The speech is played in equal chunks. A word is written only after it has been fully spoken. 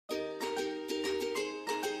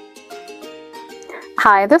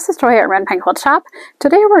Hi, this is Joy at Pine Quilt Shop.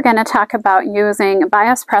 Today we're going to talk about using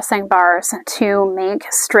bias pressing bars to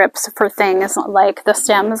make strips for things like the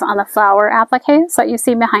stems on the flower appliques that you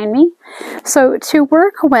see behind me. So to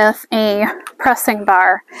work with a pressing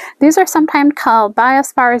bar, these are sometimes called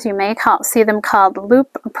bias bars. You may see them called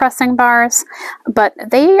loop pressing bars, but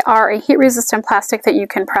they are a heat-resistant plastic that you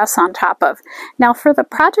can press on top of. Now for the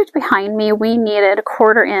project behind me, we needed a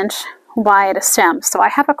 1/4 inch wide stem. So I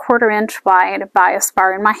have a 1/4 inch wide bias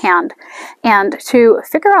bar in my hand, and to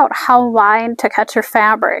figure out how wide to cut your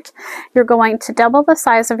fabric, you're going to double the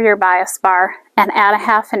size of your bias bar and add a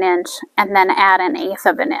 1/2 inch and then add 1/8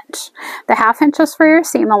 of an inch. The 1/2 inch is for your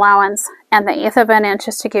seam allowance and the 1/8 of an inch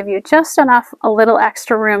is to give you just enough, a little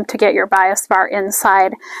extra room to get your bias bar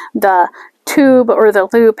inside the tube or the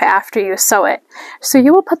loop after you sew it. So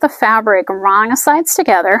you will put the fabric wrong sides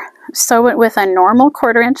together, sew it with a normal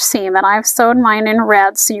 1/4 inch seam, and I've sewed mine in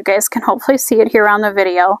red so you guys can hopefully see it here on the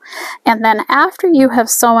video. And then after you have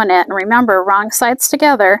sewn it, and remember wrong sides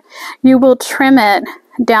together, you will trim it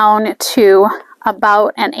down to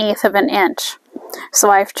about 1/8 of an inch. So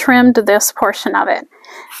I've trimmed this portion of it.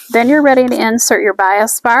 Then you're ready to insert your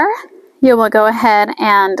bias bar. You will go ahead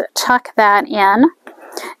and tuck that in.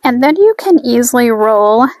 And then you can easily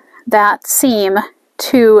roll that seam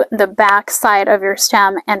to the back side of your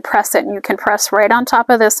stem and press it. And you can press right on top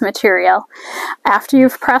of this material. After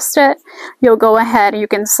you've pressed it, you'll go ahead, you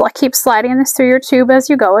can keep sliding this through your tube as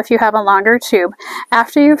you go if you have a longer tube.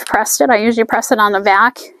 After you've pressed it, I usually press it on the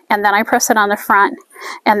back and then I press it on the front.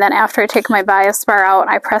 And then after I take my bias bar out,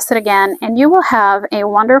 I press it again, and you will have a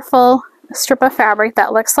wonderful strip of fabric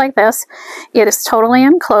that looks like this. It is totally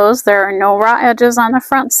enclosed. There are no raw edges on the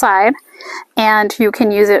front side, and you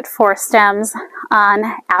can use it for stems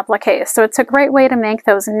on appliques. So it's a great way to make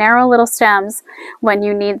those narrow little stems when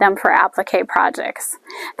you need them for applique projects.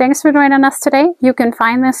 Thanks for joining us today. You can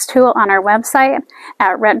find this tool on our website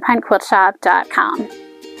at redpinequiltshop.com.